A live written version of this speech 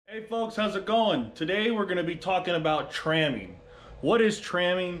Hey folks, how's it going? Today we're going to be talking about tramming. What is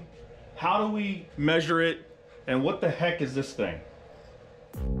tramming? How do we measure it? And what the heck is this thing?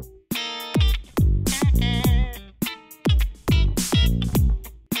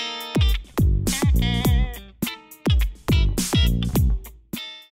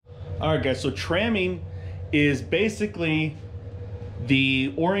 Alright guys, so tramming is basically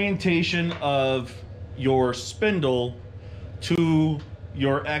the orientation of your spindle to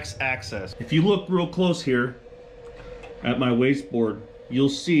your x-axis. If you look real close here at my wasteboard, you'll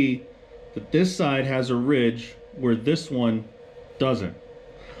see that this side has a ridge where this one doesn't.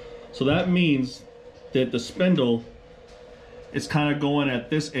 So that means that the spindle is kind of going at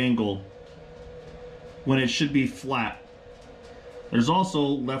this angle when it should be flat. There's also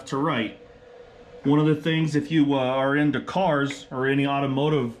left to right. One of the things, if you are into cars or any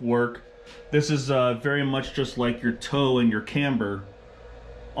automotive work, this is very much just like your toe and your camber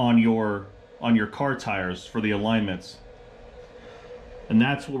on your car tires for the alignments. And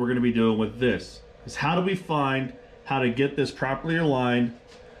that's what we're going to be doing with this, is how do we find how to get this properly aligned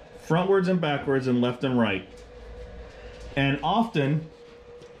frontwards and backwards and left and right. And often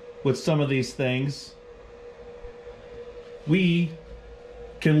with some of these things we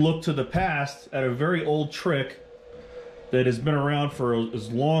can look to the past at a very old trick that has been around for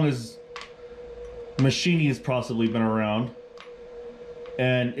as long as machining has possibly been around.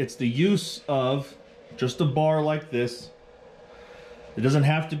 And it's the use of just a bar like this. It doesn't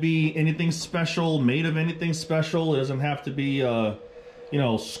have to be anything special, made of anything special. It doesn't have to be, you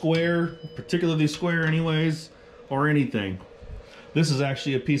know, square, particularly square anyways, or anything. This is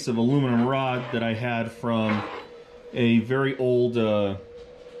actually a piece of aluminum rod that I had from a very old goat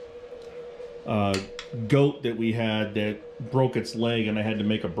that we had that broke its leg, and I had to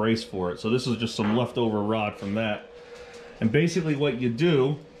make a brace for it. So this is just some leftover rod from that. And basically what you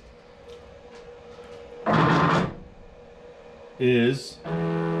do is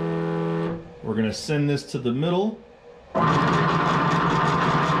we're going to send this to the middle.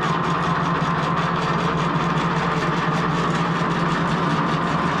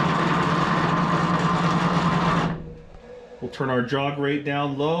 We'll turn our jog rate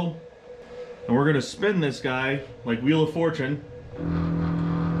down low, and we're going to spin this guy like Wheel of Fortune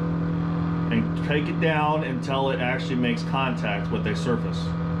and take it down until it actually makes contact with a surface.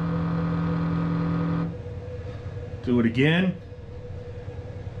 Do it again.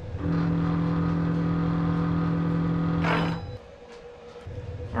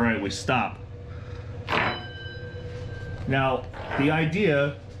 All right, we stop. Now, the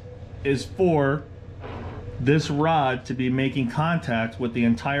idea is for this rod to be making contact with the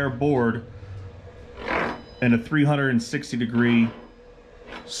entire board in a 360-degree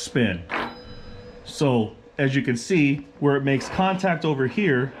spin. So as you can see, where it makes contact over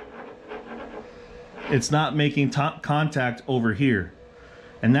here, it's not making contact over here.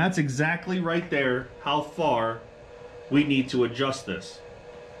 And that's exactly right there how far we need to adjust this.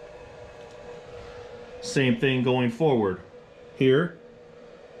 Same thing going forward. Here.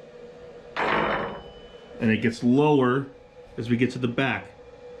 And it gets lower as we get to the back.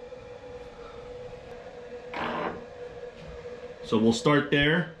 So we'll start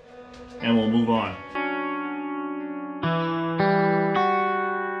there and we'll move on.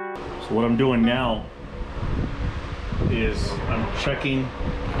 So what I'm doing now is I'm checking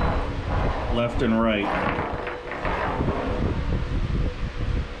left and right.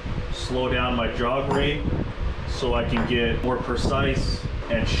 Slow down my jog rate so I can get more precise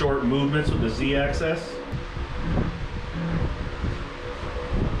and short movements with the Z-axis.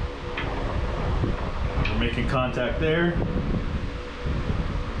 We're making contact there.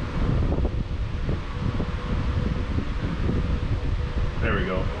 There we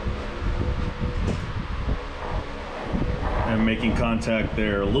go. And making contact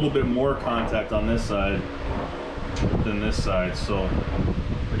there. A little bit more contact on this side than this side. So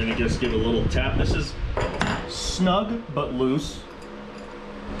we're gonna just give it a little tap. This is snug but loose.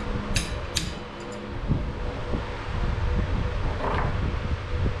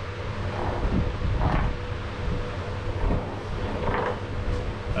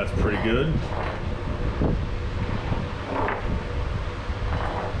 That's pretty good.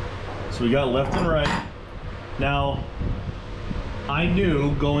 So we got left and right. Now, I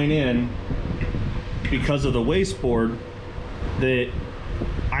knew going in, because of the wasteboard, that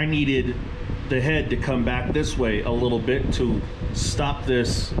I needed the head to come back this way a little bit to stop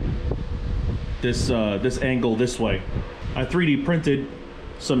this angle this way. I 3D printed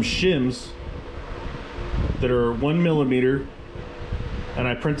some shims that are 1 millimeter, and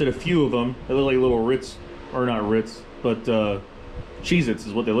I printed a few of them. They look like little Ritz, or not Ritz, but Cheez-Its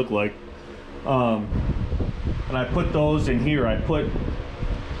is what they look like. And I put those in here.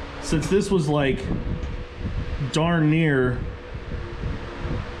 Since this was like darn near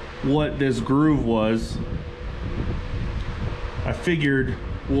what this groove was, I figured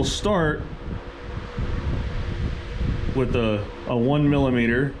we'll start with a 1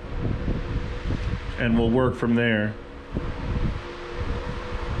 millimeter and we'll work from there.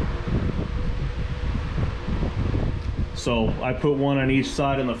 So I put one on each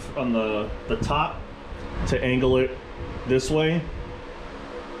side on the top to angle it this way,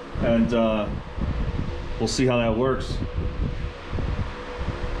 and we'll see how that works.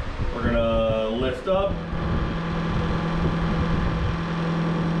 We're gonna lift up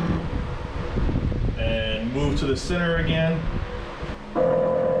and move to the center again.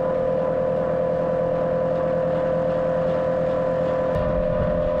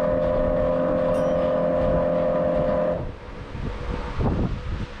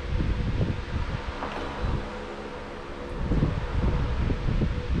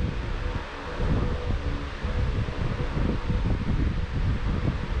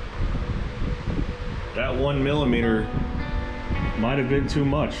 That 1 millimeter might have been too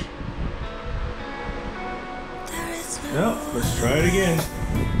much. Nope, let's try it again.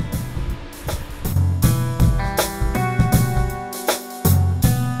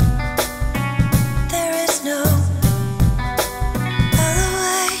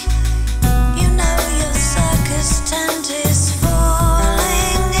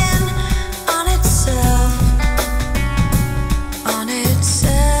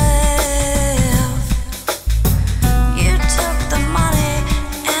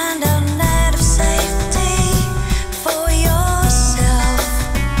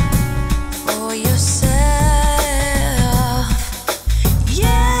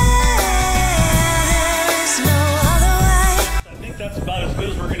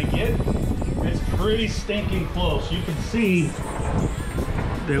 Pretty stinking close. You can see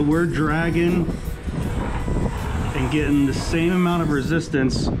that we're dragging and getting the same amount of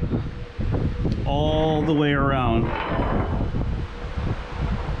resistance all the way around.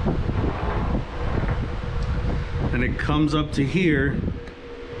 And it comes up to here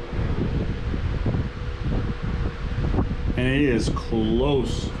and it is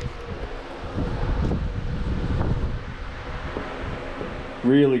close.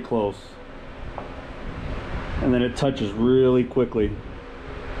 Really close. And then it touches really quickly.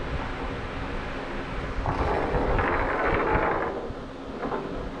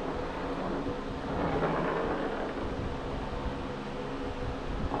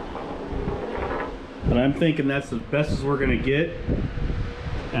 But I'm thinking that's as best as we're gonna get.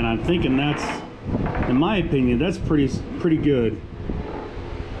 And I'm thinking that's, in my opinion, that's pretty good.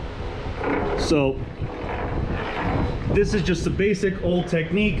 So this is just a basic old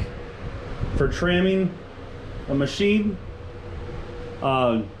technique for tramming a machine.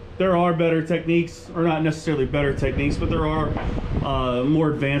 There are better techniques, or not necessarily better techniques, but there are more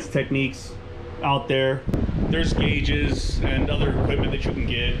advanced techniques out there. There's gauges and other equipment that you can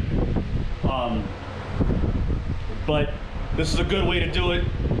get, but this is a good way to do it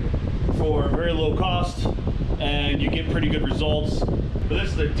for very low cost, and you get pretty good results. But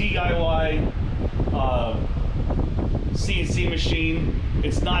this is a DIY CNC machine.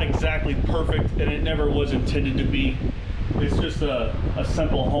 It's not exactly perfect, and it never was intended to be. It's just a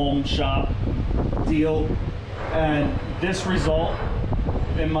simple home shop deal, and this result,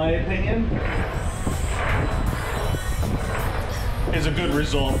 in my opinion, is a good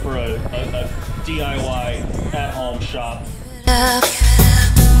result for a DIY at-home shop. You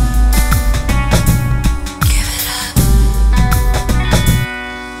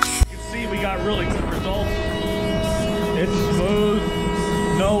can see we got really good results. It's smooth,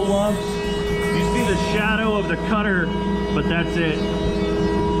 no lumps. You see the shadow of the cutter, but that's it.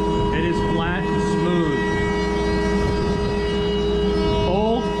 It is flat and smooth.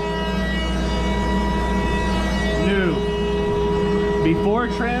 Old, new. Before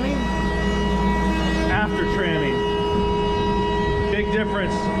tramming, after tramming. Big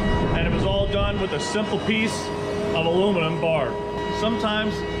difference. And it was all done with a simple piece of aluminum bar.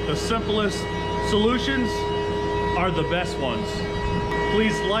 Sometimes the simplest solutions are the best ones.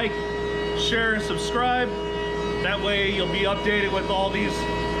 Please like, share, and subscribe. That way you'll be updated with all these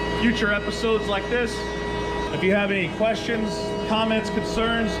future episodes like this. If you have any questions, comments,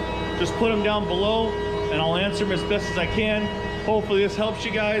 concerns, just put them down below and I'll answer them as best as I can. Hopefully this helps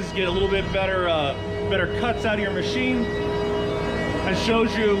you guys get a little bit better cuts out of your machine and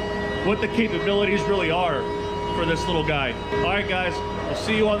shows you what the capabilities really are for this little guy. All right, guys, we'll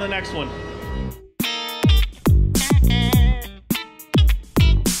see you on the next one.